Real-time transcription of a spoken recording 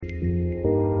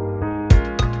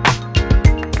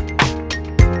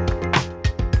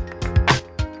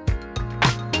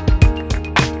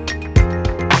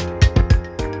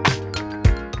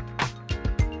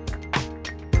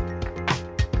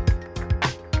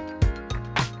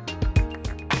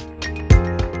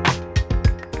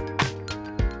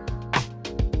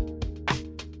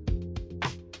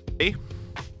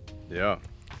Yeah.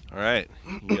 All right.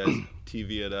 You guys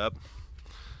TV it up.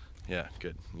 Yeah,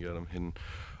 good. You got them hidden.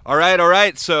 All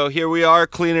right. So here we are,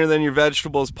 Cleaner Than Your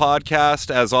Vegetables podcast,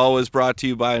 as always brought to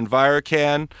you by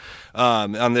EnviroCan.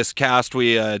 On this cast,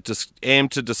 we aim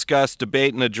to discuss,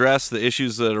 debate, and address the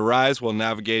issues that arise while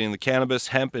navigating the cannabis,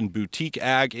 hemp, and boutique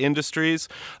ag industries.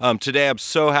 Today, I'm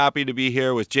so happy to be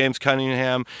here with James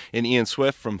Cunningham and Ian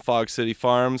Swift from Fog City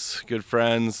Farms, good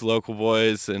friends, local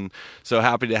boys, and so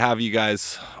happy to have you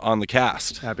guys on the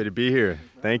cast. Happy to be here.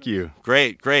 Thank you.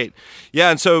 Great.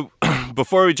 Yeah, and so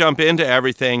before we jump into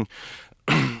everything,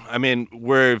 I mean,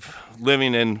 we're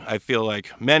living in, I feel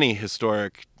like, many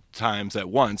historic times at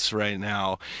once right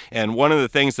now. And one of the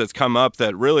things that's come up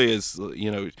that really is,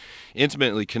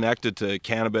 intimately connected to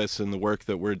cannabis and the work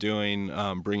that we're doing,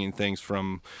 bringing things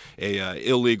from a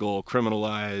illegal,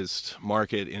 criminalized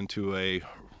market into a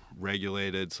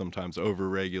regulated, sometimes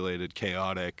over-regulated,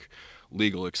 chaotic,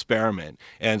 legal experiment.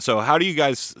 And so how do you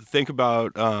guys think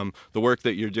about the work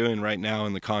that you're doing right now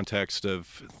in the context of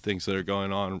things that are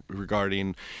going on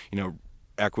regarding,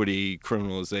 equity,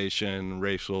 criminalization,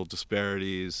 racial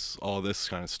disparities, all this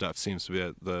kind of stuff seems to be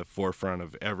at the forefront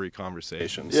of every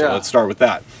conversation. Yeah. So let's start with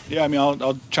that. Yeah, I mean,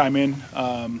 I'll chime in.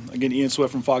 Again, Ian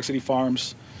Swift from Fog City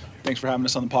Farms. Thanks for having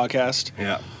us on the podcast.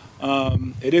 Yeah.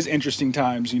 It is interesting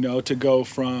times, to go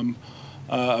from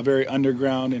a very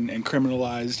underground and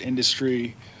criminalized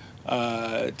industry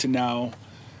to now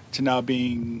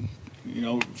being,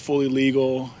 fully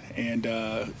legal and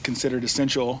considered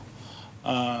essential.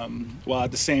 While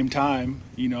at the same time,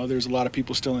 there's a lot of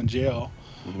people still in jail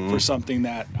for something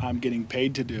that I'm getting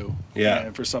paid to do,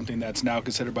 and for something that's now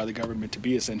considered by the government to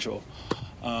be essential.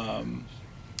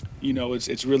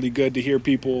 It's really good to hear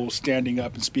people standing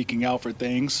up and speaking out for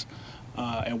things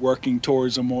and working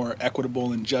towards a more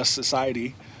equitable and just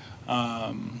society.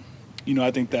 I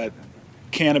think that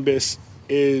cannabis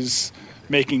is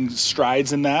making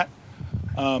strides in that,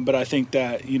 but I think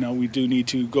that we do need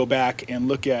to go back and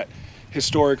look at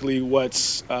historically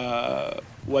what's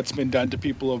been done to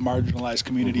people of marginalized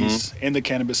communities in the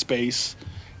cannabis space,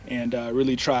 and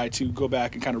really try to go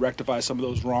back and kind of rectify some of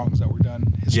those wrongs that were done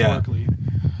historically.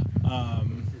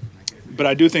 But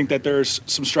I do think that there's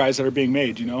some strides that are being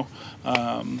made.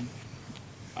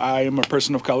 I am a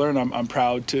person of color, and I'm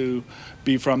proud to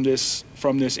be from this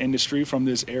industry, from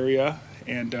this area,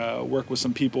 and work with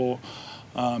some people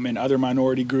in other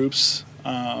minority groups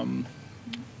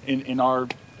in our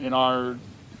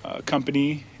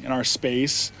company, in our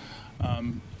space,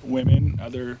 women,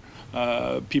 other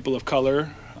people of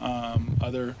color,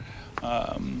 other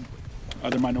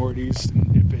minorities,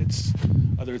 if it's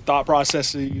other thought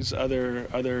processes, other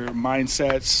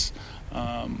mindsets,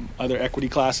 other equity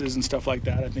classes and stuff like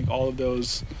that. I think all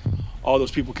those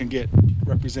people can get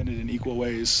represented in equal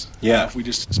ways if we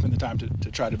just spend the time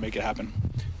to try to make it happen.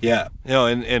 Yeah,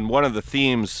 and one of the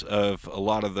themes of a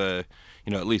lot of the,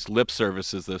 at least lip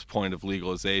services, this point of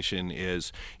legalization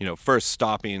is, first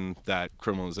stopping that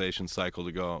criminalization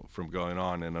cycle from going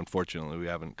on. And unfortunately, we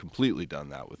haven't completely done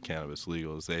that with cannabis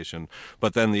legalization.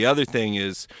 But then the other thing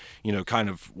is, kind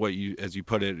of what you, as you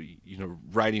put it,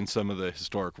 righting some of the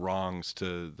historic wrongs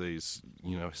to these,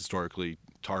 historically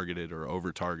targeted or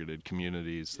over-targeted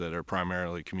communities that are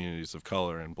primarily communities of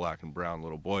color and black and brown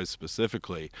little boys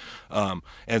specifically.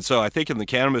 And so I think in the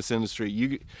cannabis industry,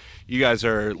 you guys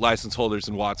are license holders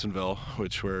in Watsonville,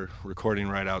 which we're recording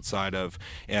right outside of,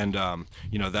 and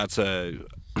that's a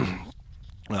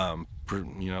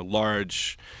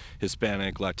large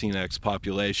Hispanic, Latinx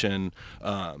population,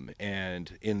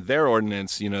 and in their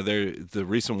ordinance, the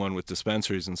recent one with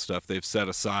dispensaries and stuff, they've set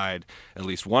aside at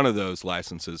least one of those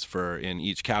licenses in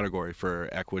each category for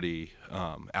equity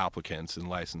applicants and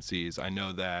licensees. I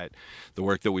know that the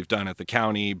work that we've done at the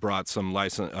county brought some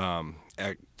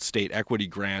state equity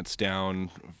grants down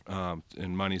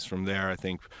and monies from there. I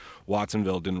think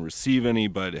Watsonville didn't receive any,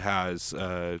 but it has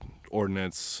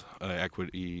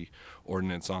equity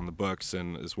ordinance on the books,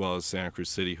 and as well as Santa Cruz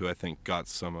City, who I think got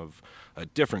some of a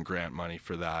different grant money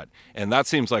for that. And that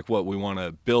seems like what we want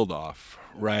to build off,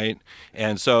 right?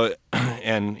 And so,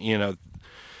 I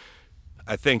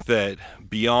think that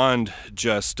beyond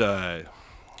just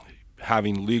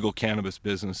having legal cannabis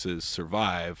businesses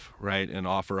survive, right, and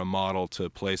offer a model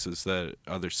to places that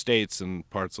other states and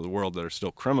parts of the world that are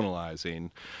still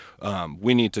criminalizing,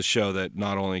 we need to show that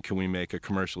not only can we make a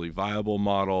commercially viable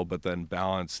model, but then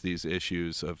balance these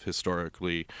issues of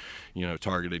historically,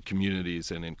 targeted communities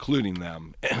and including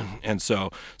them. And so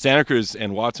Santa Cruz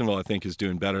and Watsonville, I think, is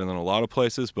doing better than a lot of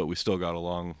places, but we still got a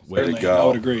long way to go. I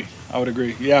would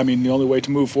agree. Yeah, I mean, the only way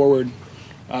to move forward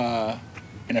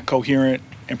in a coherent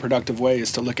and productive way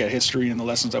is to look at history and the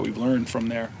lessons that we've learned from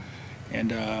there,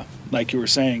 And like you were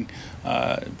saying,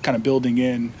 kind of building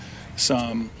in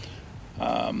some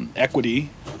equity,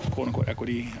 quote unquote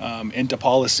equity, into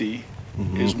policy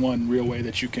is one real way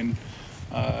that you can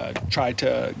try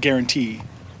to guarantee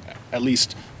at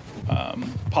least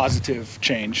positive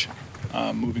change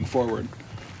moving forward.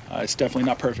 It's definitely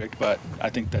not perfect, but I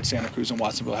think that Santa Cruz and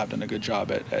Watsonville have done a good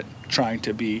job at trying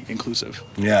to be inclusive.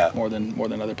 Yeah. More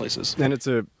than other places. And it's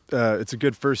a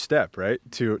good first step, right,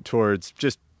 towards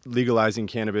just legalizing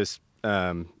cannabis.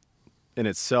 In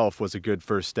itself was a good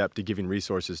first step to giving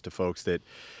resources to folks that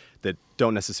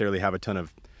don't necessarily have a ton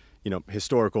of,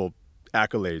 historical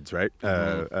accolades, right?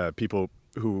 People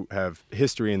who have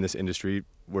history in this industry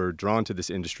were drawn to this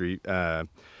industry,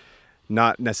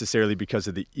 not necessarily because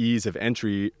of the ease of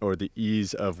entry or the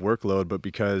ease of workload, but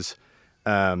because,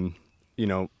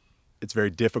 it's very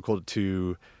difficult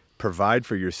to provide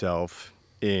for yourself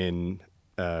in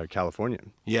California.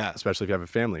 Yeah. Especially if you have a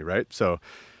family, right? So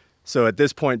at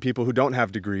this point, people who don't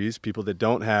have degrees, people that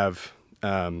don't have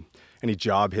any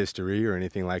job history or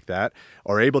anything like that,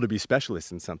 are able to be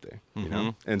specialists in something, you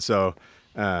know? And so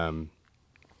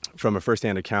from a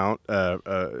firsthand account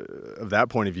of that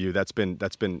point of view, that's been,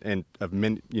 and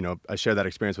I share that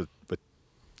experience with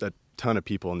a ton of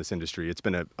people in this industry. It's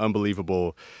been an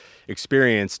unbelievable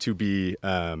experience to be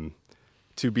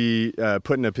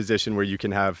put in a position where you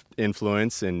can have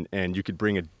influence and you could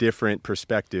bring a different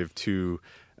perspective to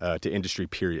industry,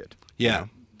 period. Yeah.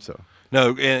 So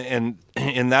no, and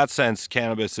in that sense,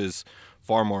 cannabis is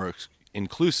far more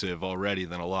inclusive already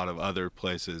than a lot of other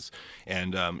places,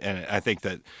 and I think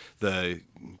that the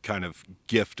kind of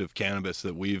gift of cannabis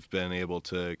that we've been able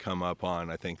to come up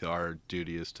on, I think our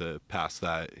duty is to pass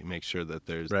that, make sure that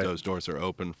those doors are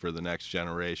open for the next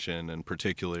generation, and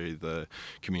particularly the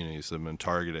communities that have been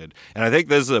targeted. And I think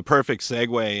this is a perfect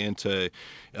segue into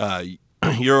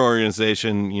your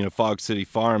organization, Fog City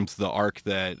Farms, the arc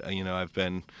that I've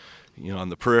been on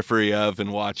the periphery of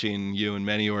and watching you and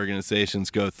many organizations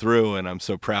go through, and I'm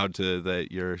so proud that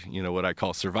you're what I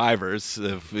call survivors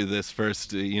of this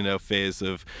first phase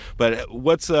of. But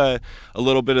what's a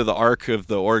little bit of the arc of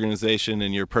the organization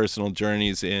and your personal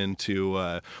journeys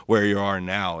into where you are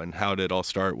now, and how did it all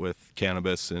start with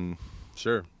cannabis? And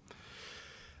sure.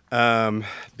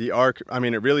 The arc,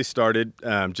 it really started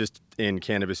just in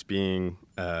cannabis being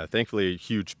thankfully a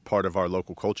huge part of our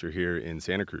local culture here in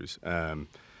Santa Cruz.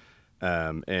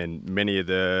 And many of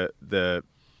the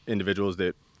individuals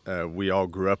that we all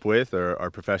grew up with are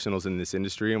professionals in this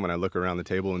industry. And when I look around the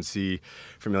table and see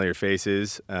familiar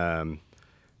faces,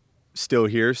 still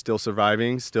here, still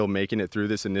surviving, still making it through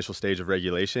this initial stage of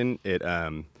regulation, it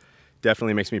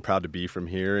definitely makes me proud to be from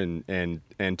here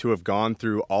and to have gone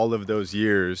through all of those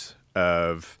years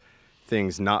of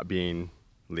things not being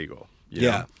legal. You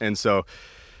know? And so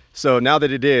now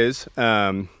that it is,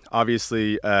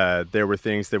 obviously, there were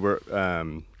things that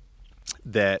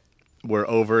were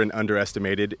over and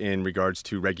underestimated in regards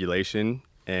to regulation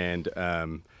and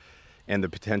the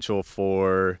potential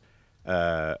for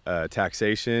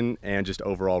taxation and just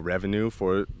overall revenue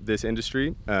for this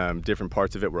industry. Different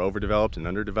parts of it were overdeveloped and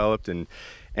underdeveloped, and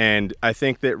I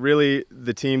think that really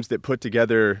the teams that put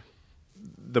together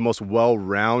the most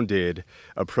well-rounded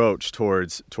approach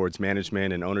towards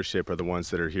management and ownership are the ones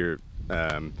that are here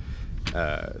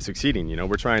succeeding.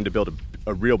 We're trying to build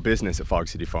a real business at Fog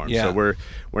City Farms. So we're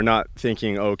not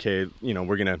thinking, okay,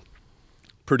 we're gonna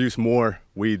produce more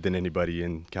weed than anybody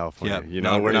in California.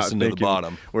 We're not thinking the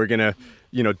bottom. We're gonna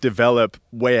develop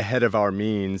way ahead of our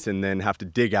means and then have to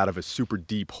dig out of a super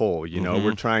deep hole.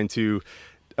 We're trying to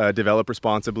develop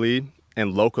responsibly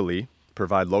and locally,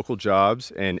 provide local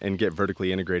jobs and get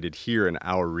vertically integrated here in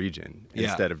our region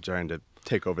instead of trying to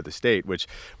take over the state, which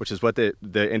is what the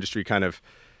industry kind of.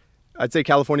 I'd say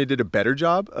California did a better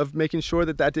job of making sure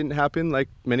that didn't happen, like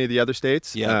many of the other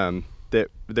states that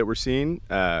we're seeing.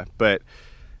 But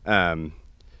many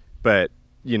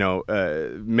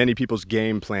people's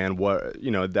game plan was,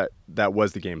 that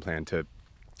was the game plan, to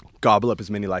gobble up as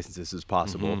many licenses as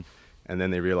possible. And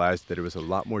then they realized that it was a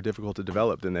lot more difficult to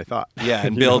develop than they thought. Yeah,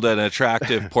 and build an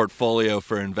attractive portfolio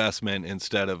for investment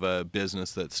instead of a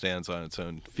business that stands on its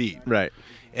own feet. Right.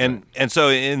 And so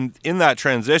in that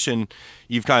transition,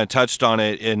 you've kind of touched on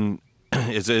it. A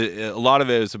lot of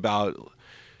it is about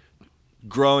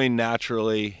growing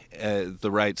naturally at the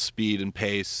right speed and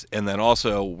pace, and then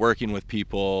also working with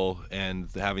people and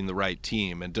having the right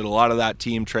team. And did a lot of that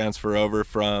team transfer over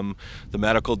from the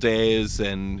medical days,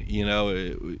 and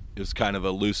it was kind of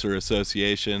a looser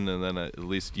association, and then at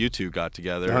least you two got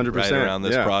together 100%, right around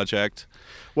this project?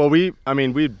 Well,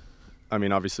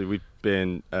 obviously we've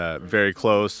been very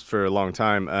close for a long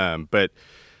time, but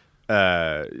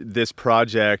this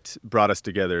project brought us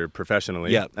together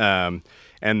professionally. Yeah.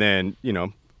 And then,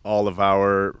 all of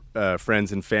our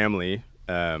friends and family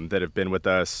that have been with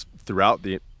us throughout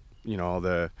the, all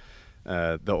the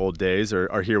old days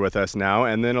are here with us now,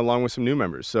 and then along with some new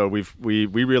members. So we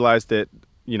realized that,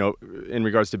 in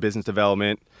regards to business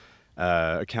development,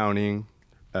 accounting,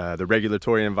 the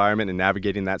regulatory environment and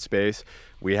navigating that space,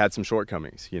 we had some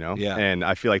shortcomings, Yeah. And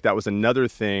I feel like that was another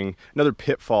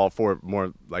pitfall for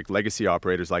more like legacy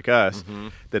operators like us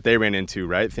that they ran into,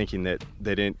 right? Thinking that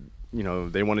they didn't,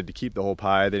 they wanted to keep the whole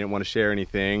pie. They didn't want to share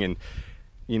anything. And,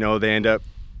 they end up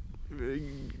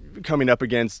coming up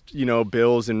against,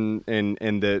 bills and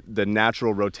the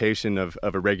natural rotation of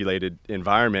a regulated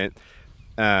environment.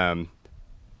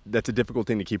 That's a difficult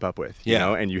thing to keep up with, you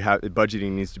know, and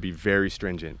budgeting needs to be very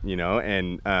stringent,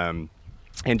 and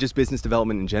just business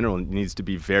development in general needs to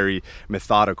be very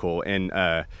methodical. And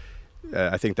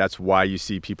I think that's why you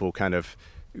see people kind of,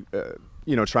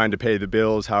 trying to pay the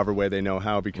bills however way they know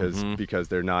how, because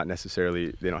they're not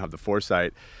necessarily, they don't have the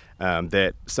foresight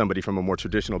that somebody from a more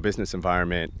traditional business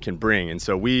environment can bring. And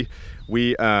so we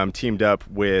teamed up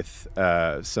with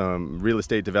some real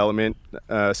estate development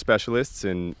specialists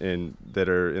in that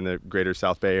are in the greater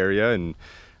South Bay area, and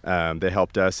they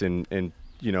helped us in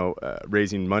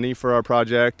raising money for our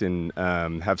project, and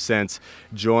have since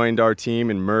joined our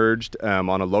team and merged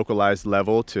on a localized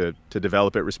level to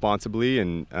develop it responsibly.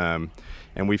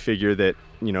 And we figure that,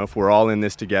 if we're all in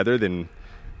this together, then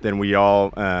we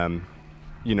all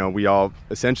we all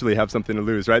essentially have something to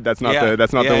lose, right? That's not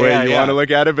the way you want to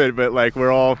look at it, but like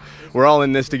we're all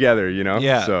in this together,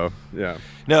 Yeah. So yeah.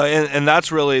 No, and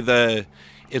that's really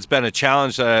it's been a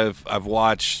challenge that I've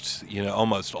watched,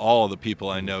 almost all of the people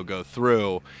I know go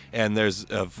through, and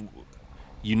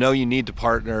you need to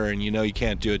partner, and you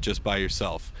can't do it just by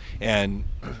yourself. And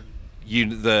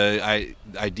the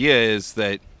idea is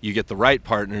that you get the right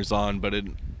partners on, but it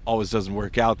always doesn't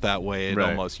work out that way. It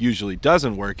almost usually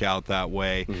doesn't work out that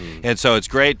way. And so it's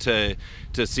great to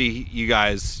see you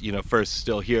guys, first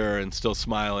still here and still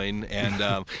smiling,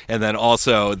 and and then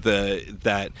also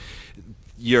that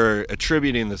you're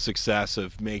attributing the success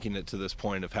of making it to this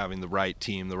point of having the right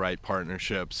team, the right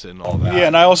partnerships, and all that. Yeah,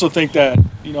 and I also think that,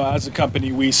 as a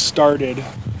company, we started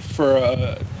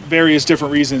for various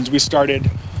different reasons. We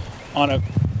started on a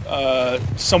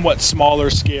somewhat smaller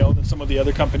scale than some of the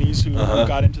other companies who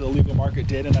got into the legal market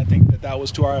did, and I think that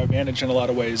was to our advantage in a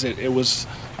lot of ways. It was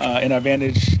an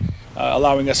advantage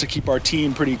allowing us to keep our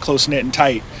team pretty close-knit and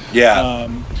tight. Yeah.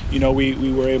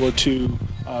 We were able to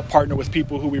partner with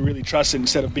people who we really trusted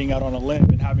instead of being out on a limb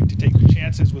and having to take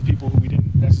chances with people who we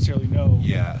didn't necessarily know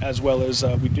as well as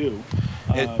we do.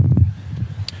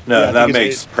 That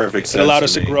makes perfect sense. It allowed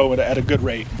us to grow at a good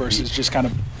rate versus just kind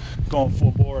of going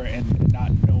full bore and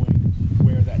not knowing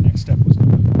where that next step was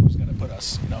going to put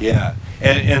us. Yeah,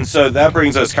 and so that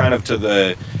brings us kind of to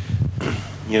the,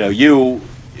 you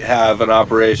have an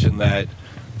operation that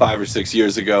 5 or 6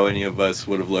 years ago any of us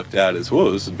would have looked at as,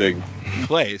 whoa, this is a big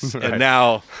place. Right. And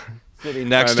now sitting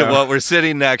next to what we're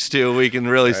sitting next to, we can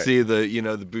really see the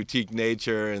the boutique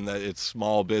nature, and that it's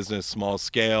small business, small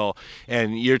scale,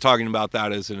 and you're talking about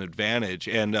that as an advantage.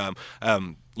 And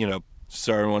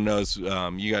so everyone knows,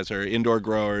 you guys are indoor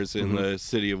growers in the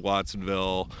city of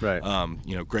Watsonville. Right.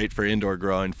 Great for indoor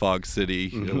growing, Fog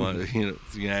City.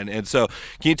 And so,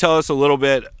 can you tell us a little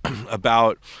bit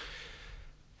about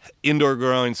indoor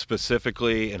growing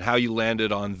specifically, and how you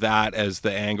landed on that as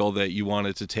the angle that you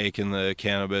wanted to take in the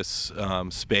cannabis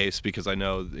space? Because I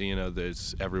know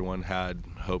everyone had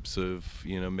hopes of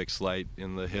mixed light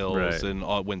in the hills, and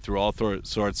went through all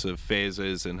sorts of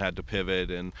phases and had to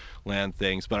pivot and land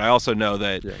things. But I also know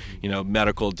that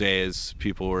medical days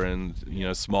people were in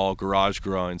small garage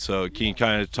growing. So can you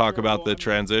kind of talk about the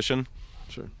transition?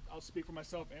 Sure. I'll speak for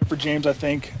myself and for James. I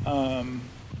think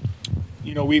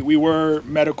we were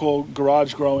medical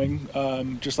garage growing,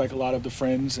 just like a lot of the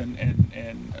friends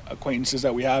and acquaintances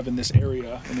that we have in this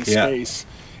area, in this space.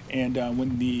 And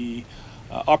when the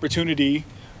opportunity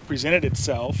presented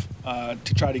itself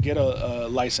to try to get a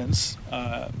license,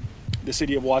 the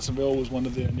city of Watsonville was one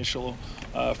of the initial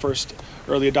first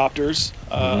early adopters,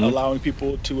 allowing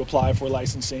people to apply for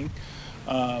licensing.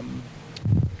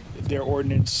 Their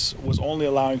ordinance was only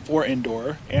allowing for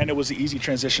indoor, and it was an easy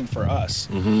transition for us.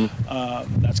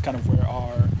 That's kind of where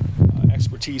our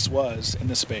expertise was in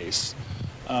the space.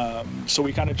 So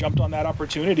we kind of jumped on that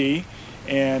opportunity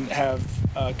and have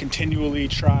continually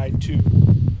tried to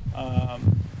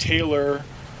tailor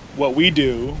what we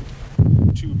do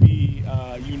to be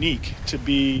unique, to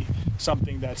be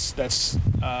something that's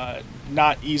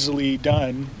not easily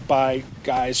done by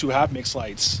guys who have mixed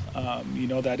lights.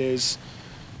 That is,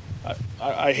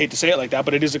 I hate to say it like that,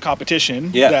 but it is a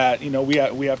competition that,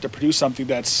 we have to produce something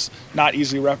that's not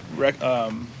easily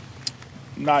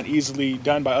not easily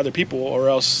done by other people, or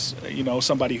else,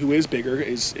 somebody who is bigger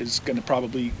is going to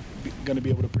probably going to be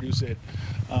able to produce it,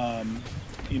 a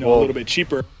little bit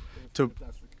cheaper.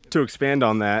 To expand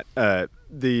on that,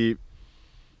 the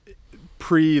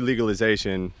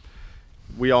pre-legalization,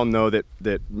 we all know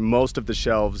that most of the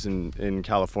shelves in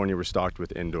California were stocked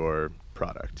with indoor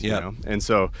product. And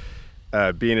so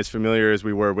being as familiar as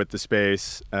we were with the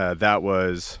space, that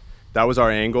was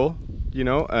our angle,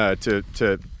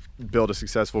 to build a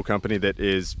successful company that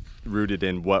is rooted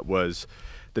in what was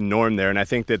the norm there. And I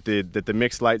think that the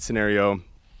mixed light scenario,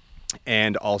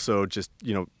 and also just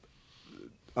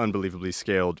unbelievably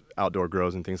scaled outdoor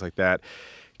grows and things like that,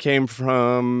 came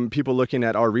from people looking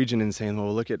at our region and saying,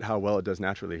 well, look at how well it does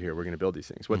naturally here. We're going to build these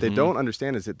things. What they don't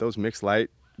understand is that those mixed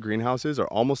light greenhouses are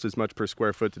almost as much per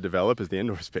square foot to develop as the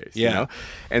indoor space.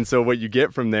 And so what you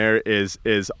get from there is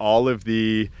all of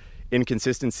the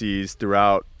inconsistencies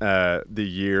throughout the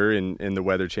year and the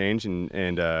weather change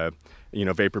and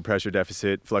vapor pressure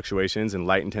deficit fluctuations and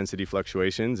light intensity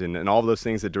fluctuations and all of those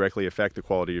things that directly affect the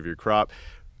quality of your crop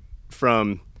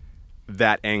from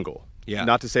that angle.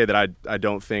 Not to say that I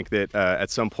don't think that at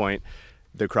some point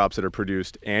the crops that are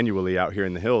produced annually out here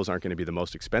in the hills aren't going to be the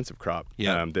most expensive crop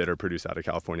that are produced out of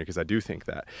California, because I do think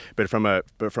that. But from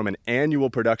an annual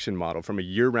production model, from a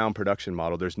year-round production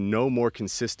model, there's no more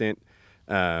consistent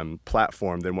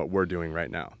platform than what we're doing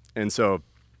right now. And so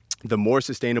the more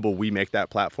sustainable we make that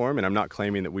platform, and I'm not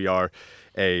claiming that we are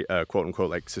a quote unquote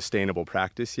like sustainable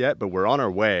practice yet, but we're on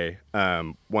our way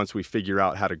once we figure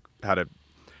out how to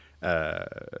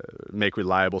make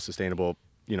reliable, sustainable,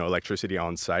 electricity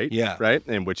on site, right?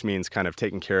 And which means kind of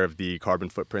taking care of the carbon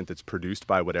footprint that's produced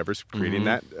by whatever's creating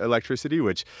that electricity,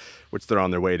 which they're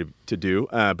on their way to do.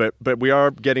 But we are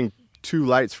getting 2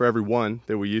 lights for every one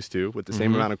that we used to, with the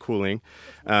same amount of cooling.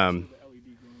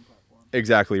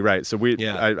 Exactly right. So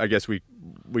I guess we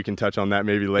can touch on that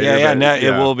maybe later.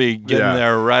 It will be getting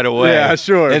there right away. Yeah,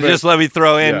 sure. And just let me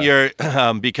throw in your,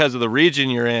 because of the region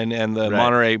you're in and the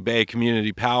Monterey Bay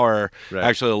Community Power,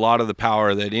 actually a lot of the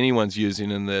power that anyone's using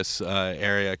in this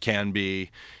area can be,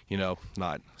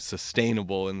 not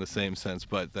sustainable in the same sense,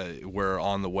 but that we're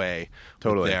on the way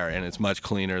there, and it's much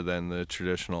cleaner than the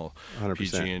traditional 100%.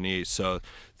 PG&E. So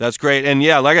that's great. And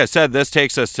like I said, this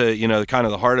takes us to, kind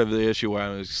of the heart of the issue where I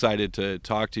was excited to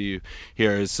talk to you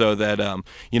here, is so that,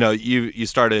 you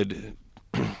started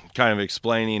kind of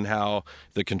explaining how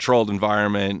the controlled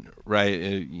environment, right,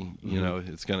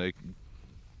 it's going to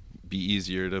be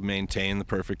easier to maintain the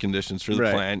perfect conditions for the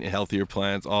plant, healthier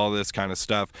plants, all this kind of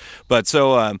stuff. But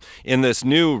so in this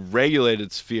new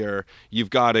regulated sphere, you've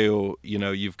got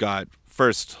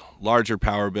first larger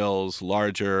power bills,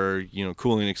 larger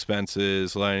cooling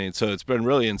expenses, lighting. So it's been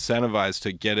really incentivized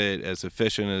to get it as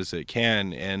efficient as it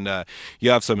can. And you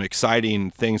have some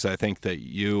exciting things, I think, that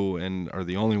you are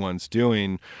the only ones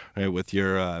doing, right, with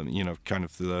your kind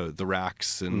of the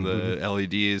racks and the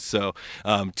LEDs. So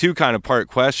 2 kind of part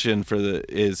question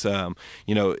is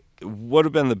what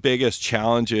have been the biggest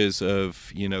challenges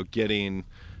of getting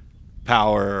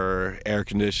power, air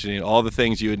conditioning, all the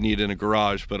things you would need in a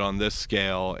garage, but on this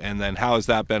scale? And then how has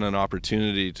that been an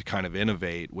opportunity to kind of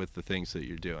innovate with the things that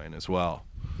you're doing as well?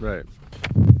 Right.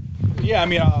 Yeah, I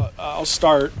mean, I'll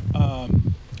start.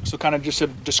 So kind of just to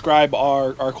describe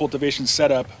our cultivation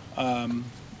setup,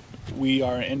 we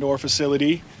are an indoor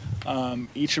facility.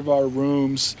 Each of our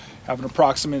rooms have an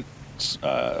approximate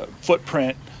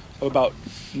footprint of about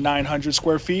 900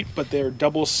 square feet, but they're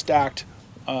double stacked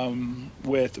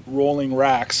with rolling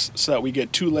racks, so that we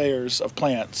get 2 layers of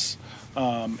plants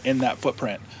in that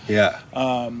footprint.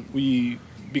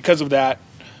 Because of that,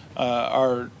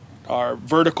 our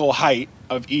vertical height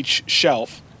of each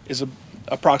shelf is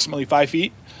approximately 5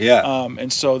 feet.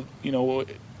 And so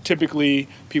typically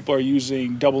people are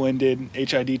using double-ended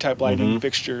HID type lighting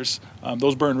fixtures.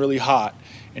 Those burn really hot,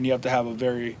 and you have to have a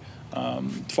very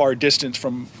far distance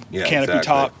from canopy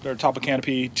top of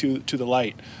canopy to the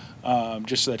light.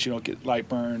 Just so that you don't get light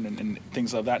burn and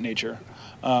things of that nature.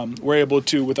 We're able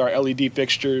to, with our LED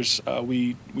fixtures,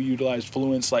 we utilize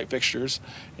Fluence light fixtures,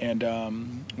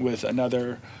 and with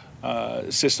another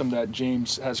system that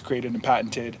James has created and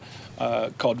patented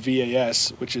called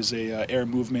VAS, which is a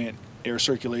air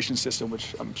circulation system,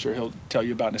 which I'm sure he'll tell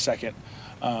you about in a second.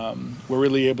 We're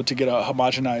really able to get a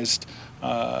homogenized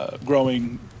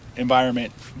growing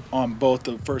environment on both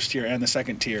the first tier and the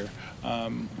second tier,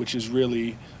 which is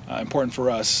really important for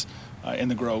us in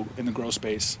the grow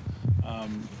space.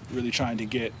 Really trying to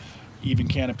get even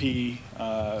canopy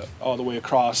all the way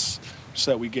across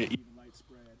so that we get even light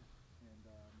spread.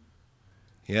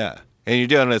 Yeah. And you're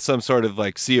doing some sort of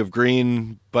like sea of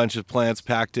green, bunch of plants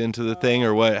packed into the thing,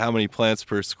 or what? How many plants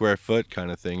per square foot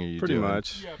kind of thing are you doing? Pretty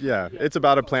much. Yeah. It's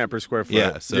about a plant per square foot.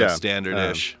 Yeah, so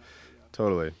standard-ish.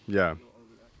 Totally. Yeah.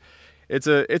 It's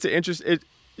an interest. I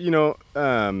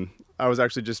was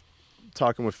actually just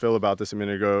talking with Phil about this a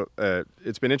minute ago.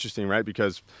 It's been interesting, right?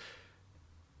 Because,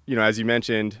 as you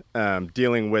mentioned,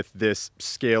 dealing with this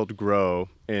scaled grow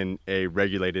in a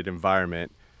regulated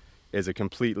environment is a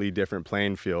completely different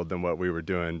playing field than what we were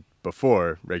doing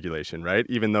before regulation, right?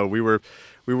 Even though we were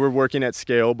working at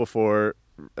scale before,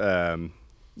 in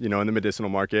the medicinal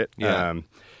market. Yeah.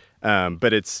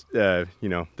 But it's,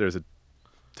 there's a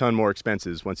ton more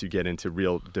expenses once you get into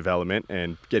real development,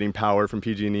 and getting power from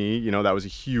PG&E, that was a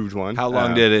huge one. How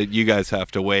long did you guys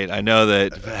have to wait? I know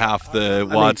that half the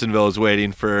Watsonville is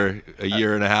waiting for a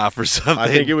year and a half or something. I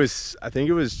think it was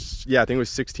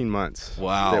 16 months.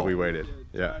 Wow. That we waited.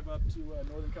 Yeah. Drive up to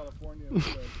Northern California with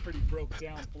a pretty broke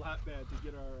down flatbed to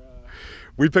get our.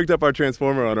 We picked up our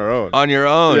transformer on our own. On your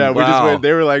own? Yeah, wow. We just went.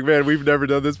 They were like, "Man, we've never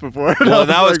done this before." Well,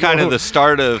 that was kind of the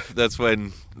start of. That's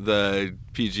when the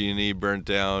PG&E burnt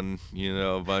down,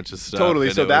 a bunch of stuff.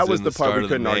 Totally. So that was the part we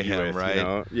couldn't argue with,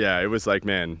 right? Yeah, it was like,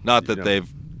 man. Not that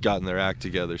they've gotten their act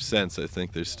together since. I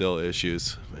think there's still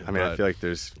issues. I feel like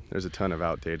there's a ton of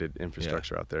outdated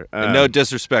infrastructure out there. No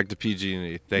disrespect to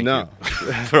PG&E. Thank you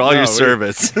for all your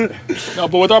service. No,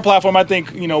 but with our platform, I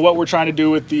think what we're trying to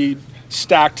do with the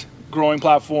stacked growing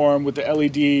platform, with the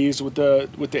LEDs, with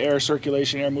the air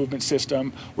circulation, air movement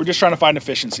system, we're just trying to find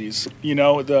efficiencies.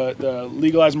 The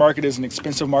legalized market is an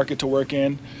expensive market to work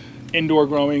in. Indoor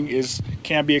growing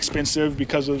can be expensive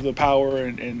because of the power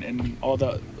and all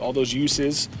those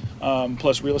uses.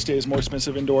 Plus, real estate is more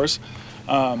expensive indoors.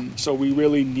 So we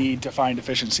really need to find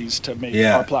efficiencies to make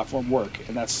our platform work,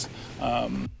 and that's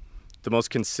the most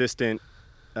consistent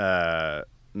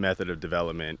method of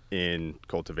development in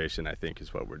cultivation, I think,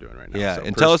 is what we're doing right now. Yeah, so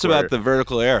and tell us about the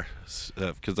vertical air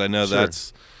stuff, because I know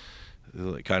that's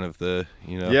kind of the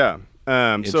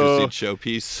interesting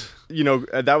showpiece.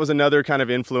 That was another kind of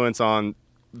influence on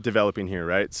developing here,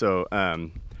 right? So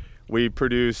we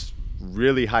produce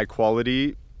really high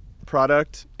quality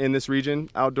product in this region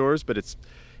outdoors, but it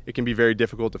can be very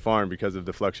difficult to farm because of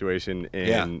the fluctuation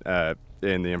in the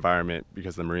environment,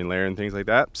 because of the marine layer and things like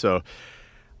that. So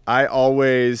I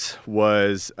always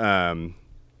was,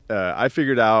 I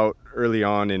figured out early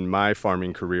on in my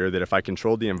farming career that if I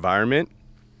controlled the environment,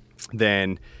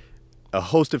 then a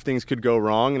host of things could go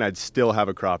wrong and I'd still have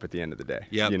a crop at the end of the day.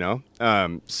 Yeah.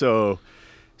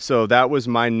 So that was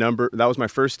my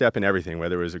first step in everything,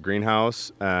 whether it was a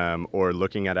greenhouse, or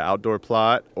looking at an outdoor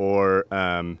plot, or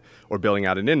building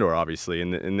out an indoor, obviously.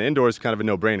 And the indoor is kind of a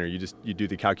no-brainer. You do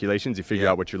the calculations, you figure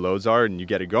out what your loads are, and you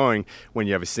get it going when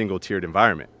you have a single-tiered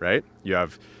environment, right? You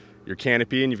have your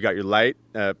canopy, and you've got your light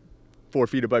 4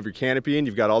 feet above your canopy, and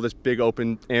you've got all this big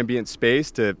open ambient space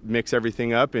to mix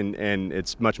everything up, and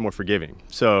it's much more forgiving.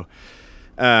 So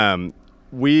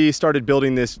we started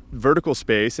building this vertical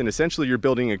space, and essentially you're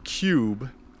building a cube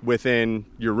within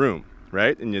your room,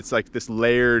 right? And it's like this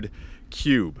layered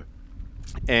cube.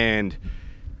 And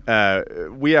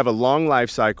we have a long life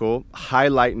cycle, high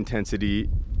light intensity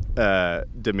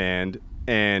demand,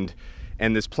 and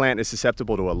this plant is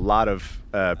susceptible to a lot of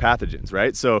pathogens,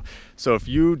 right? So if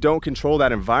you don't control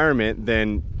that environment,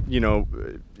 then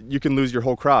you can lose your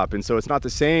whole crop. And so it's not the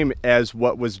same as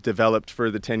what was developed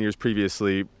for the 10 years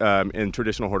previously in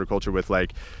traditional horticulture, with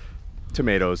like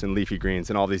tomatoes and leafy greens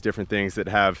and all these different things that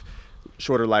have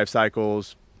shorter life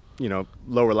cycles,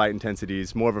 lower light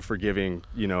intensities, more of a forgiving,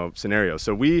 scenario.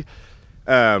 So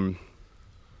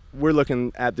we're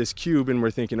looking at this cube and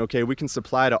we're thinking, okay, we can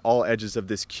supply to all edges of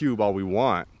this cube all we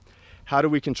want. How do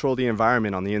we control the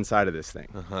environment on the inside of this thing?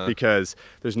 Because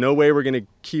there's no way we're going to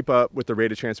keep up with the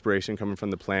rate of transpiration coming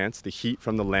from the plants, the heat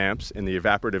from the lamps, and the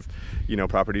evaporative,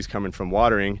 properties coming from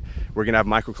watering. We're going to have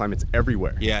microclimates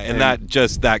everywhere. Yeah, and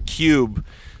that cube,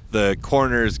 the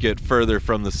corners get further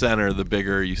from the center the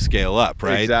bigger you scale up,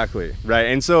 right? Exactly, right.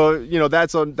 And so,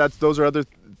 those are other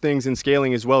things in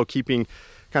scaling as well, keeping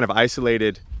kind of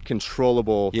isolated,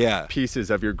 controllable pieces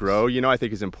of your grow, I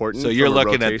think is important. So you're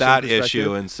looking at that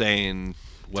issue and saying,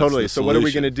 what's totally. The so what are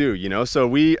we going to do? So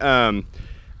we, another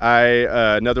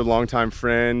longtime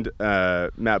friend,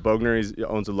 Matt Bogner, he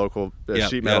owns a local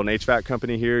sheet metal and HVAC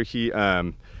company here. He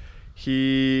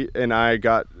and I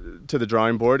got to the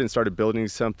drawing board and started building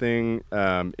something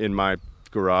in my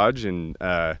garage, and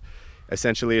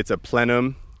essentially it's a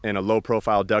plenum and a low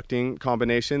profile ducting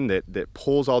combination that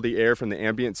pulls all the air from the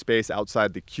ambient space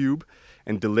outside the cube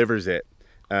and delivers it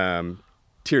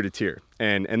tier to tier.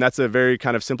 And that's a very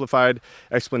kind of simplified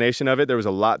explanation of it. There was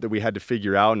a lot that we had to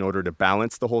figure out in order to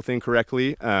balance the whole thing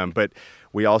correctly. But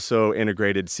we also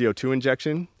integrated CO2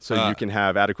 injection, so you can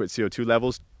have adequate CO2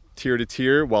 levels tier to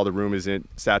tier while the room isn't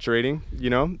saturating,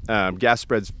 gas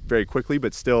spreads very quickly,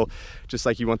 but still, just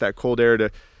like you want that cold air to,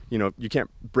 you can't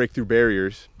break through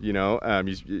barriers,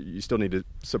 you still need to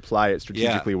supply it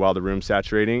strategically while the room's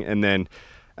saturating. And then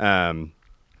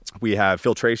we have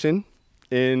filtration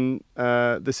in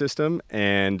the system,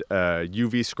 and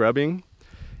UV scrubbing,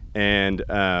 and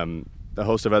a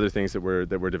host of other things that we're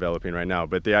developing right now.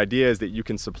 But the idea is that you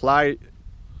can supply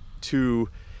to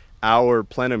our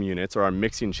plenum units or our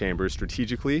mixing chambers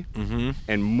strategically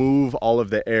and move all of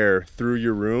the air through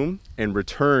your room and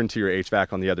return to your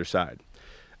HVAC on the other side.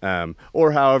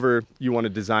 Or however you want to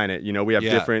design it. We have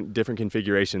different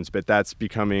configurations, but that's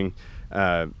becoming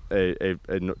a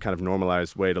kind of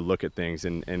normalized way to look at things,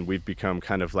 and we've become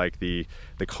kind of like the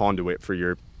conduit for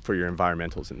your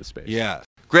environmentals in the space. Yeah.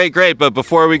 Great. But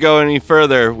before we go any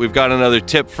further, we've got another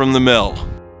tip from the mill.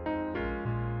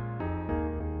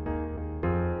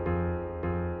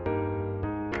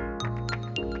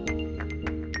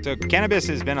 So cannabis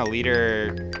has been a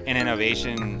leader in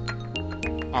innovation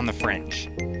on the fringe.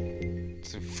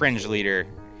 It's a fringe leader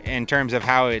in terms of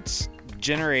how it's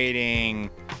generating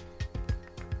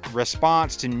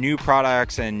response to new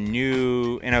products and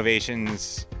new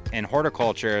innovations in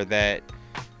horticulture that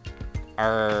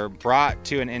are brought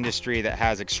to an industry that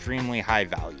has extremely high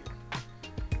value.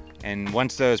 And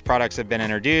once those products have been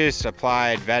introduced,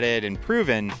 applied, vetted, and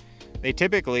proven, they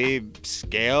typically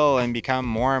scale and become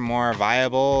more and more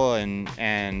viable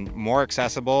and more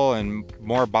accessible and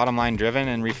more bottom line driven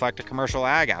and reflect a commercial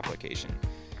ag application.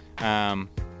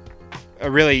 A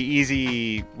really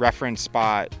easy reference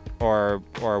spot or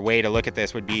way to look at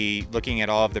this would be looking at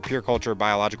all of the pure culture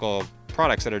biological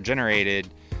products that are generated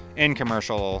in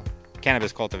commercial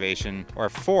cannabis cultivation or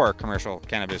for commercial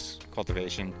cannabis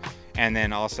cultivation, and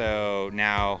then also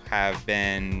now have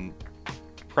been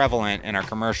prevalent in our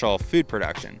commercial food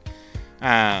production.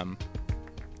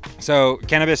 So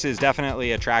cannabis is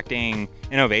definitely attracting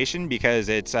innovation because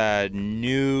it's a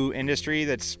new industry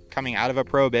that's coming out of a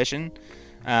prohibition.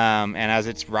 And as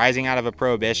it's rising out of a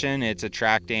prohibition, it's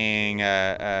attracting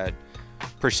a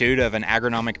pursuit of an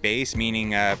agronomic base,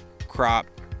 meaning a crop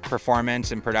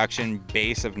performance and production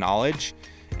base of knowledge.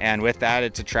 And with that,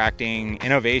 it's attracting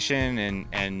innovation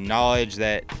and knowledge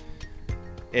that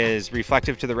is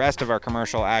reflective to the rest of our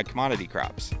commercial ag commodity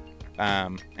crops.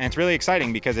 And it's really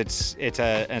exciting because it's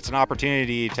an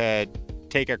opportunity to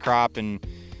take a crop and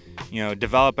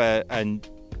develop a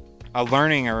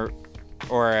learning or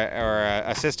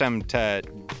a system to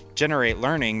generate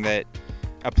learning that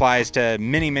applies to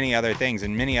many other things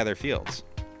in many other fields.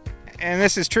 And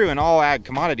this is true in all ag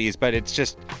commodities, but it's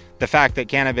just the fact that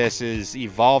cannabis is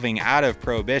evolving out of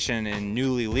prohibition and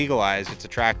newly legalized. It's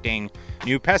attracting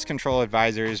new pest control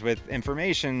advisors with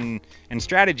information and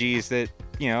strategies that,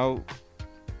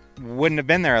 wouldn't have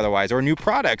been there otherwise, or new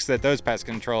products that those pest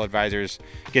control advisors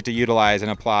get to utilize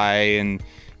and apply. And,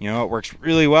 it works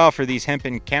really well for these hemp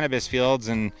and cannabis fields.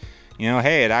 And,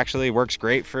 hey, it actually works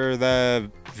great for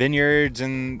the vineyards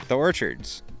and the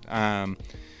orchards.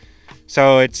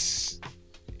 So it's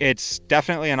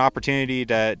definitely an opportunity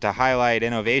to highlight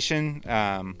innovation.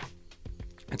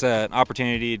 It's an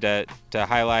opportunity to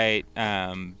highlight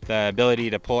the ability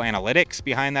to pull analytics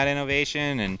behind that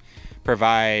innovation and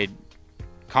provide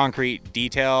concrete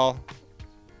detail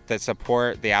that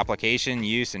support the application,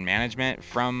 use, and management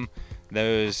from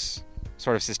those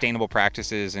sort of sustainable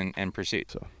practices and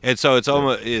pursuits. And so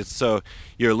so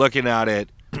you're looking at it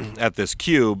at this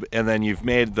cube, and then you've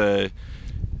made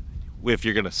if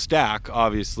you're going to stack,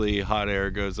 obviously hot air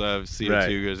goes up,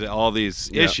 CO2 goes up, all these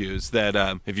issues that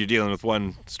if you're dealing with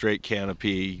one straight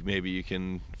canopy, maybe you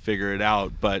can figure it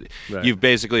out. But you've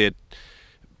basically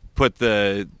put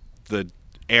the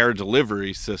air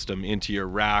delivery system into your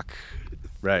rack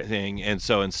thing. And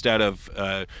so instead of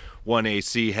one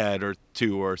AC head or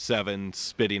 2 or 7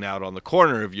 spitting out on the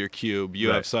corner of your cube, you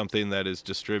have something that is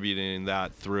distributing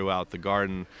that throughout the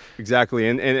garden. Exactly.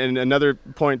 And another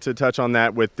point to touch on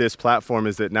that with this platform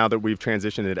is that now that we've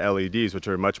transitioned to LEDs, which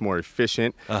are a much more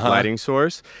efficient lighting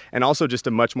source, and also just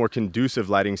a much more conducive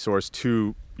lighting source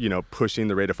to pushing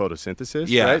the rate of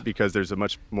photosynthesis, right? Because there's a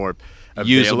much more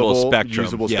usable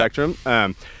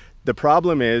spectrum. the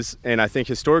problem is, and I think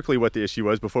historically what the issue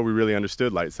was before we really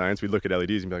understood light science, we'd look at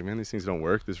LEDs and be like, man, these things don't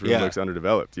work. This room looks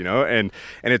underdeveloped, you know? And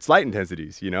it's light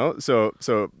intensities, you know? So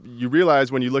you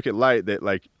realize when you look at light that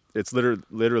like it's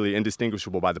literally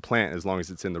indistinguishable by the plant as long as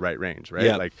it's in the right range, right?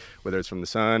 Yeah. Like whether it's from the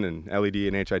sun and LED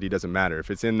and HID doesn't matter. If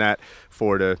it's in that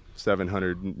 400 to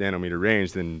 700 nanometer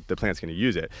range, then the plant's going to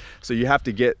use it. So you have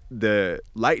to get the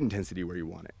light intensity where you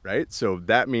want it, right? So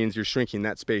that means you're shrinking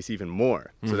that space even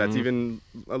more. So that's even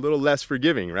a little less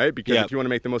forgiving, right? Because if you want to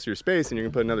make the most of your space, and you're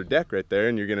going to put another deck right there,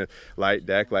 and you're going to light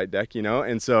deck, you know?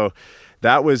 And so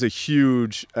that was a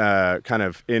huge kind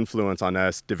of influence on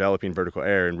us developing Vertical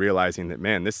Air and realizing that,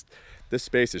 man, this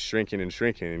space is shrinking and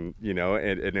shrinking, you know,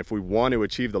 and if we want to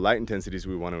achieve the light intensities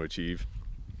we want to achieve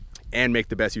and make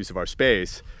the best use of our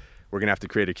space, we're going to have to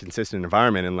create a consistent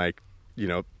environment in like, you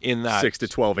know, in that 6 to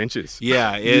 12 inches.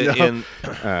 Yeah.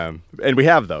 And we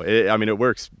have, though. It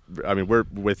works. I mean, we're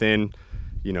within,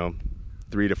 you know,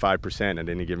 3 to 5% at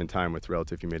any given time with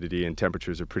relative humidity, and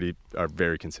temperatures are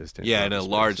very consistent. Yeah, in a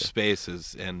large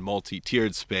spaces and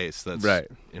multi-tiered space, that's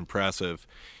impressive.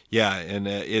 Yeah, and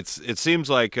it seems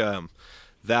like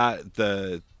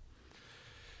that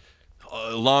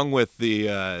along with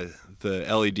the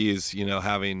LEDs, you know,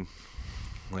 having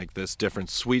like this different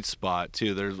sweet spot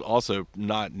too. There's also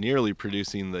not nearly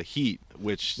producing the heat,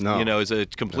 which you know is a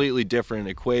completely different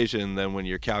equation than when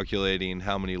you're calculating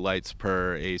how many lights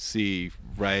per AC,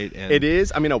 right? And it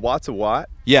is. I mean, a watt's a watt.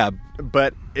 Yeah,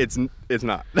 but it's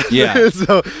not. Yeah.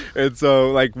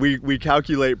 so like we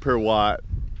calculate per watt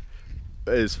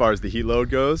as far as the heat load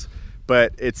goes,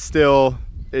 but it's still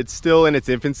in its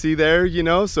infancy there, you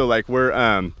know. So like we're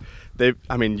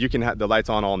you can have the lights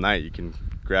on all night. You can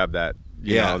grab that.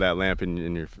 You know, that lamp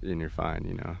and you're fine,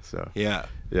 you know. So yeah.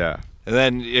 And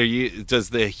then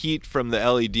does the heat from the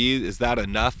LED, is that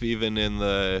enough even in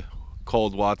the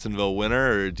cold Watsonville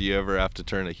winter, or do you ever have to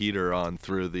turn a heater on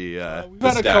through the we've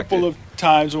had a couple of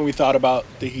times when we thought about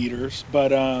the heaters, but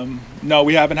no,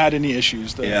 we haven't had any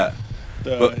issues. The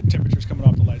temperatures coming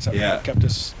off the lights have kept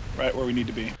us right where we need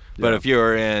to be. But if you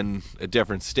were in a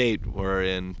different state or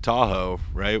in Tahoe,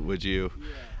 right, would you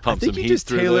pump some heat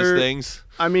through those things?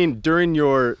 I mean, during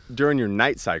your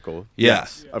night cycle,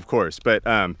 yes, of course. But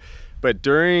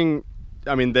during,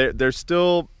 I mean, they're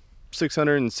still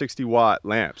 660 watt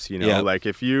lamps. You know, like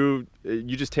if you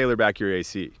just tailor back your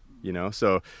AC. You know,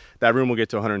 so that room will get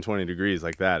to 120 degrees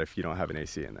like that if you don't have an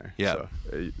AC in there. Yeah.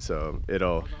 So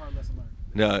it'll.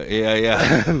 No,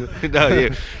 no,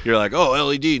 you're like, oh,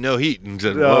 LED, no heat.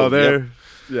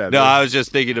 And I was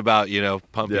just thinking about, you know,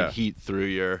 pumping heat through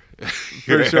your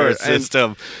air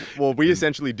system. And, we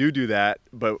essentially do that,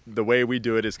 but the way we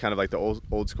do it is kind of like the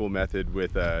old school method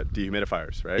with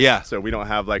dehumidifiers, right? Yeah. So we don't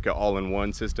have like an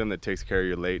all-in-one system that takes care of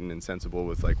your latent and sensible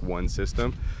with like one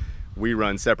system. We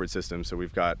run separate systems. So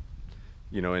we've got,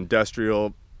 you know,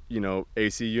 industrial, you know,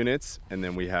 AC units, and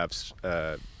then we have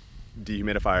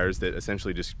dehumidifiers that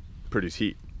essentially just produce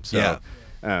heat. So,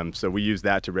 so we use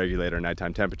that to regulate our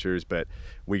nighttime temperatures, but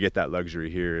we get that luxury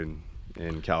here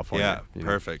in California. Yeah,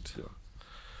 perfect. So.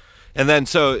 And then,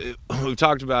 so we've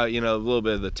talked about, you know, a little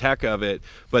bit of the tech of it,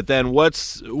 but then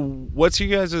what's you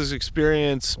guys'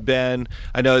 experience been?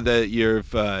 I know that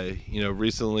you've, you know,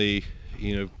 recently,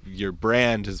 you know, your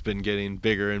brand has been getting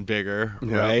bigger and bigger,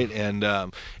 right?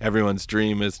 And everyone's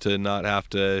dream is to not have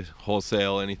to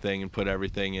wholesale anything and put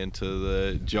everything into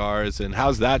the jars. And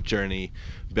how's that journey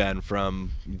been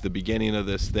from the beginning of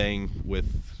this thing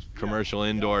with commercial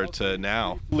indoor to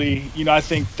now? You know, I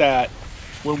think that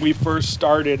when we first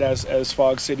started as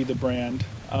Fog City, the brand,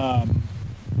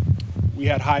 we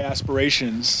had high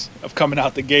aspirations of coming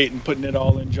out the gate and putting it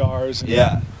all in jars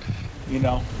and, you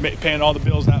know, paying all the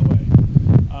bills that way.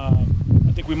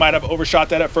 I think we might have overshot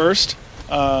that at first,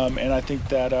 and I think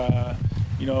that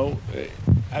you know,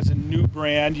 as a new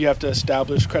brand, you have to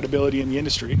establish credibility in the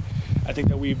industry. I think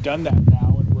that we've done that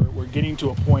now, and we're getting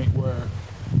to a point where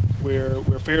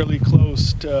we're fairly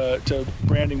close to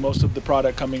branding most of the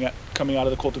product coming out of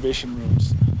the cultivation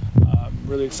rooms.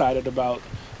 Really excited about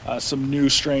some new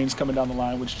strains coming down the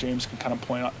line, which James can kind of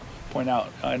point out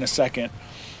in a second.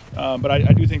 But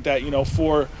I do think that, you know,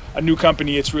 for a new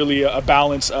company, it's really a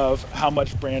balance of how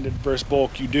much branded versus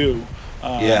bulk you do.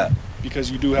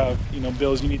 Because you do have, you know,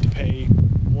 bills you need to pay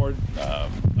more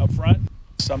up front.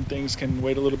 Some things can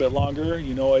wait a little bit longer.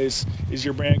 You know, is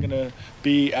your brand going to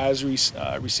be as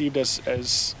received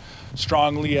as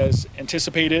strongly as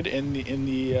anticipated in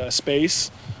the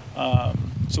space?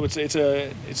 So it's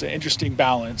an interesting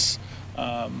balance.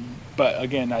 But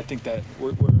again, I think that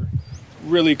we're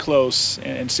really close,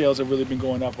 and sales have really been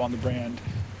going up on the brand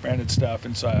branded stuff.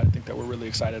 And so I think that we're really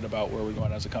excited about where we're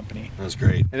going as a company. That's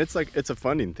great. And it's a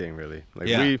funding thing, really. Like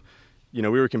we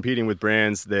were competing with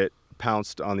brands that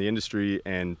pounced on the industry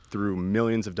and threw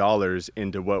millions of dollars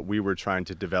into what we were trying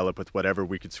to develop with whatever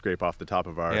we could scrape off the top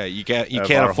of our you can't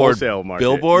afford market,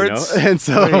 billboards, and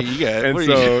so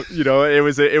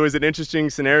it was an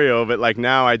interesting scenario. But like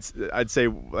now I'd say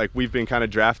like we've been kind of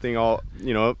drafting all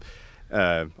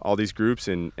these groups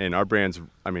and our brands.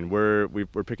 I mean, we're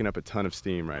picking up a ton of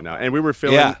steam right now, and we were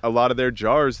filling a lot of their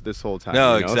jars this whole time.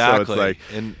 No, exactly. So it's like,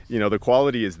 and the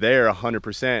quality is there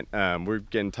 100%. We're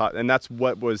getting taught, and that's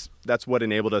what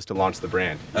enabled us to launch the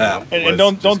brand. And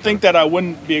don't think that I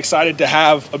wouldn't be excited to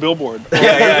have a billboard.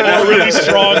 A really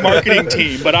strong marketing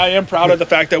team, but I am proud of the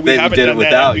fact that we haven't done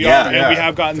that. We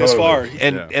have gotten this far.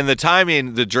 And the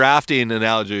timing, the drafting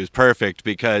analogy is perfect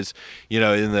because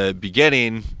in the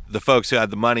beginning, the folks who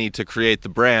had the money to create the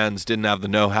brands didn't have the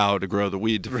know-how to grow the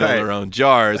weed to fill their own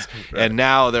jars. And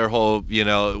now their whole, you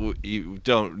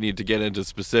don't need to get into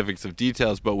specifics of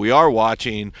details, but we are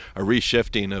watching a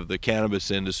reshifting of the cannabis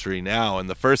industry now. And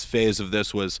the first phase of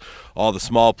this was all the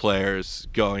small players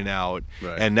going out.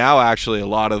 And now actually a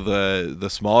lot of the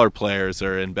smaller players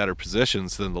are in better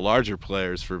positions than the larger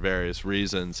players for various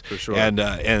reasons. For sure.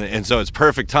 And so it's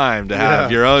perfect time to have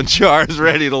your own jars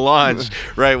ready to launch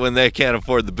right when they can't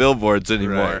afford the billboards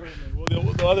anymore.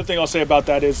 Well, the other thing I'll say about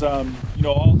that is,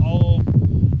 all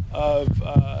of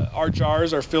our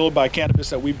jars are filled by cannabis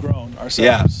that we've grown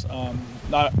ourselves.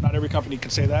 Not every company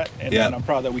can say that, and I'm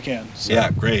proud that we can. So.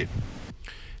 Yeah, great.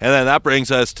 And then that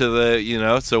brings us to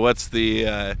the, so what's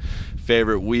the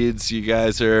favorite weeds you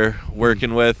guys are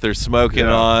working with or smoking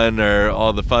on, or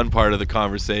all the fun part of the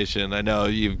conversation? I know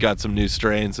you've got some new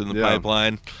strains in the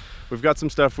pipeline. We've got some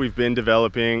stuff we've been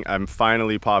developing. I'm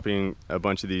finally popping a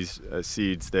bunch of these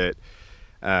seeds that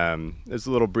there's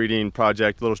a little breeding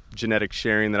project, a little genetic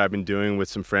sharing that I've been doing with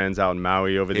some friends out in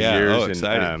Maui over the years. Oh,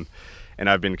 exciting. And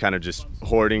I've been kind of just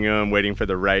hoarding them, waiting for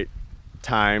the right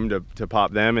time to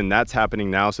pop them, and that's happening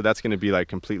now. So that's going to be like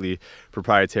completely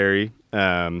proprietary.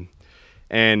 And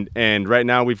right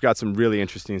now we've got some really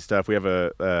interesting stuff. We have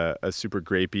a super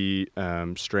grapey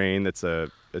strain that's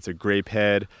it's a grape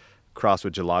head crossed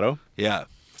with gelato.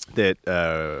 That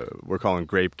we're calling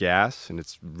Grape Gas, and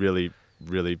it's really,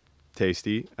 really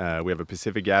tasty. We have a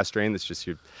Pacific Gas strain that's just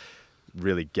your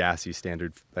really gassy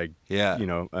standard,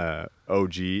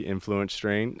 OG influence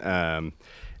strain.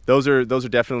 Those are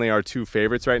definitely our two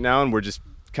favorites right now, and we're just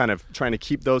kind of trying to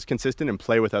keep those consistent and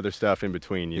play with other stuff in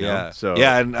between, So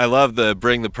and I love the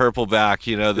bring the purple back,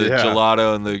 the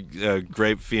gelato and the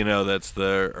grape pheno. That's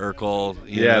the Urkel,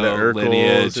 the Urkels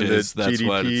lineage. That's GDPs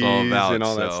what it's all about, and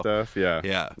all that stuff.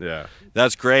 Yeah.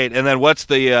 That's great. And then what's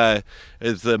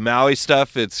is the Maui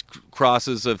stuff? It's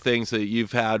crosses of things that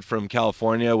you've had from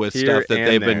California with stuff that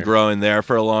they've been growing there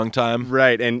for a long time,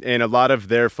 right? And a lot of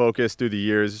their focus through the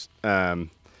years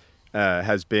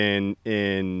has been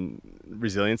in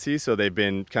resiliency. So they've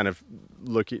been kind of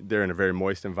they're in a very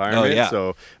moist environment.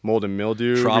 So mold and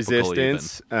mildew tropical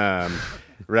resistance.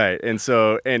 Right. And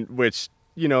so, which,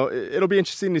 it'll be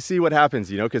interesting to see what happens,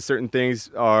 because certain things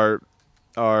are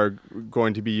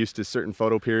going to be used to certain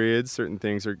photo periods. Certain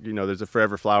things are, there's a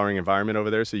forever flowering environment over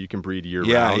there, so you can breed year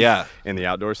round in the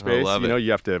outdoor space. I love it.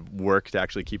 You have to work to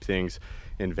actually keep things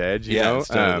in veg,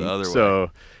 instead of the other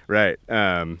way.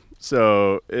 Right.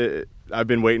 So I've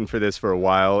been waiting for this for a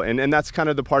while, and that's kind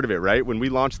of the part of it, right? When we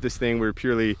launched this thing, we were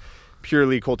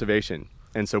purely cultivation.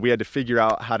 And so we had to figure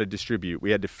out how to distribute.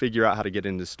 We had to figure out how to get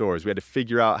into stores. We had to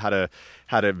figure out how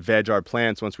to veg our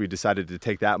plants once we decided to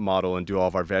take that model and do all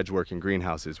of our veg work in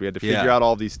greenhouses. We had to figure out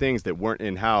all these things that weren't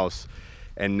in-house.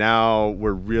 And now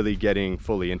we're really getting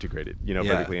fully integrated,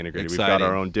 vertically integrated. Exciting. We've got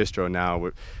our own distro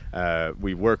now.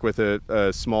 We work with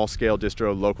a small-scale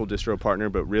distro, local distro partner,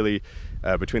 but really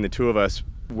between the two of us,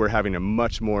 we're having a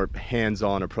much more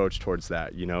hands-on approach towards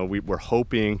that. We're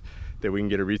hoping that we can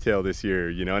get a retail this year,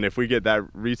 and if we get that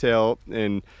retail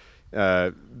in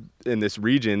this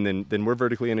region, then we're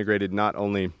vertically integrated not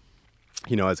only,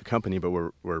 as a company, but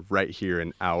we're right here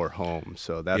in our home.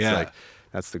 So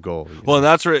that's the goal. Well, and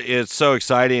that's where it's so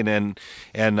exciting, and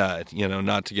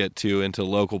not to get too into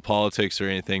local politics or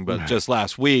anything, but just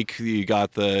last week you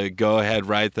got the go-ahead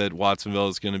right that Watsonville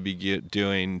is going to be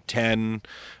doing 10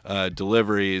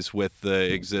 deliveries with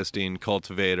the existing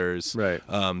cultivators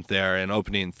there, and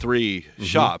opening 3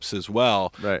 shops as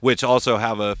well, which also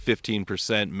have a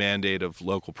 15% mandate of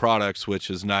local products, which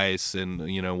is nice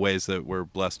in ways that we're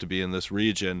blessed to be in this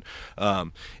region.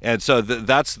 And so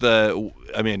that's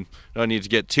I don't need to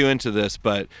get too into this,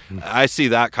 but I see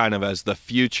that kind of as the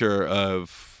future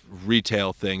of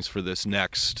retail things for this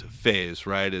next phase,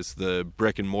 right? As the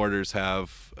brick and mortars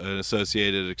have an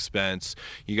associated expense,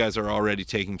 you guys are already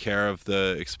taking care of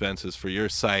the expenses for your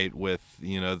site with,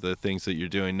 the things that you're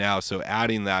doing now. So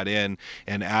adding that in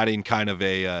and adding kind of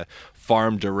a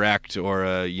farm direct or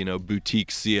a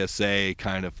boutique CSA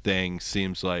kind of thing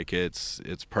seems like it's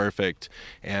perfect.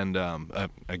 And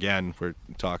again, we're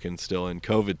talking still in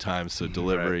COVID times, so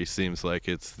delivery seems like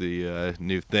it's the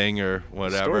new thing or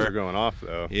whatever. Stores are going off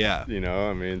though. Yeah,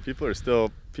 I mean,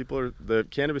 the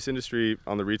cannabis industry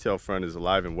on the retail front is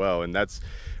alive and well, and that's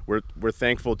we're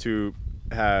thankful to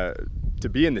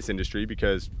be in this industry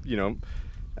because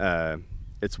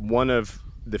it's one of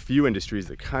the few industries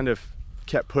that kind of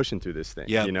kept pushing through this thing,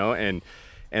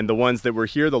 and the ones that were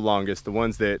here the longest, the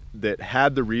ones that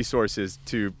had the resources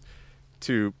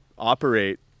to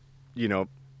operate,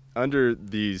 under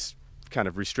these kind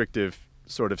of restrictive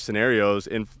sort of scenarios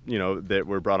that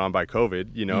were brought on by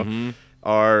COVID,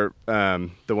 are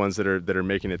the ones that are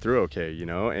making it through okay,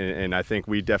 and I think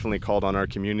we definitely called on our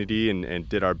community and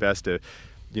did our best to,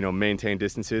 maintain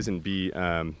distances and be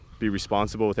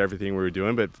responsible with everything we were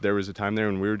doing. But there was a time there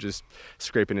when we were just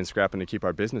scraping and scrapping to keep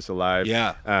our business alive.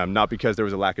 Not because there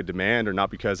was a lack of demand or not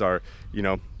because our,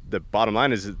 the bottom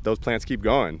line is those plants keep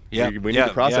going. We need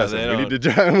to process them.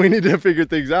 We need to figure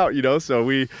things out, so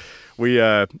we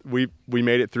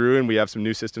made it through, and we have some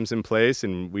new systems in place,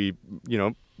 and we,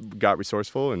 got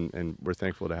resourceful, and we're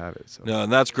thankful to have it. So. No,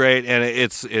 and that's great. And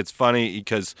it's funny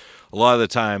because a lot of the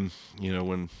time,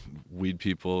 when weed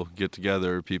people get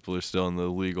together, people are still in the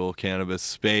legal cannabis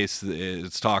space,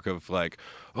 it's talk of like,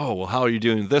 oh, well, how are you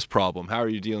doing this problem? How are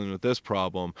you dealing with this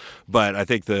problem? But I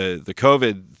think the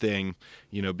COVID thing,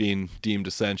 being deemed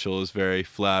essential is very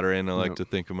flattering. I like to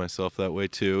think of myself that way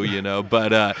too,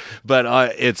 but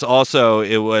it's also,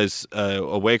 it was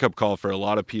a wake-up call for a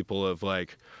lot of people of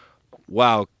like,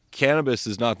 wow, cannabis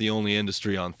is not the only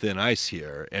industry on thin ice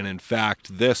here. And in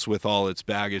fact, this, with all its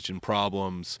baggage and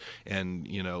problems and,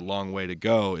 long way to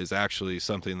go, is actually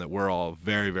something that we're all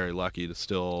very, very lucky to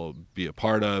still be a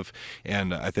part of.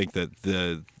 And I think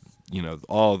that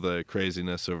all the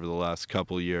craziness over the last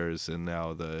couple of years, and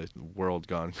now the world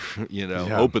gone,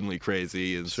 openly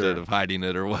crazy instead of hiding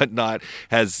it or whatnot,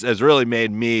 has really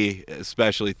made me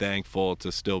especially thankful to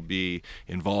still be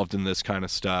involved in this kind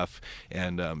of stuff,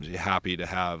 and happy to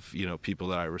have, people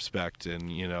that I respect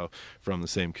and, from the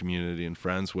same community and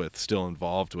friends with still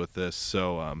involved with this.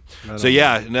 So,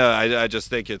 I just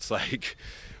think it's like,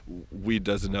 weed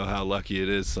doesn't know how lucky it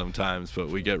is sometimes, but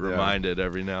we get reminded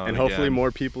every now and again. And hopefully more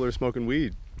people are smoking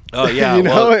weed. Oh yeah,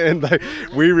 and like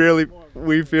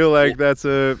we feel like that's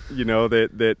a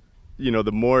that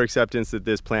the more acceptance that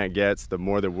this plant gets, the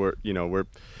more that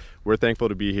we're thankful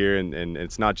to be here, and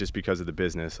it's not just because of the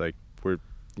business. Like we're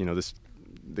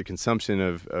the consumption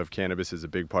of cannabis is a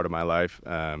big part of my life.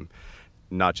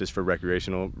 Not just for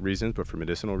recreational reasons, but for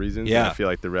medicinal reasons. Yeah, and I feel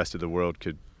like the rest of the world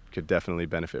could definitely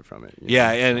benefit from it.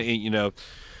 And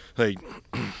like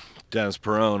Dennis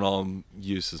Perone, all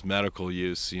use is medical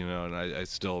use, and I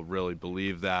still really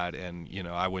believe that. And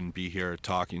I wouldn't be here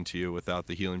talking to you without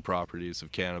the healing properties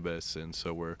of cannabis, and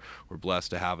so we're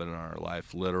blessed to have it in our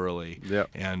life, literally. Yeah.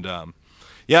 And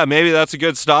maybe that's a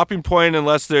good stopping point,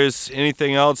 unless there's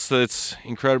anything else that's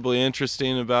incredibly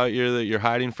interesting about you that you're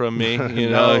hiding from me.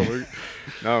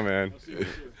 No, man.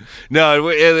 No,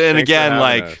 and again,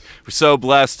 like, we're so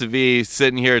blessed to be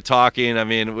sitting here talking. I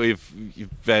mean, we've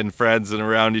been friends and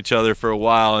around each other for a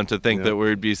while, and to think that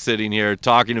we'd be sitting here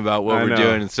talking about what we're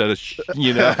doing instead of,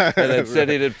 and then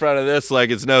sitting in front of this like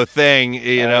it's no thing.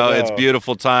 It's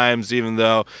beautiful times, even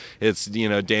though it's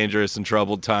dangerous and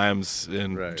troubled times,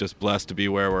 and just blessed to be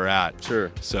where we're at.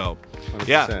 Sure. So, 100%.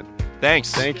 yeah.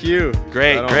 Thanks. Thank you.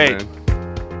 Great. Man.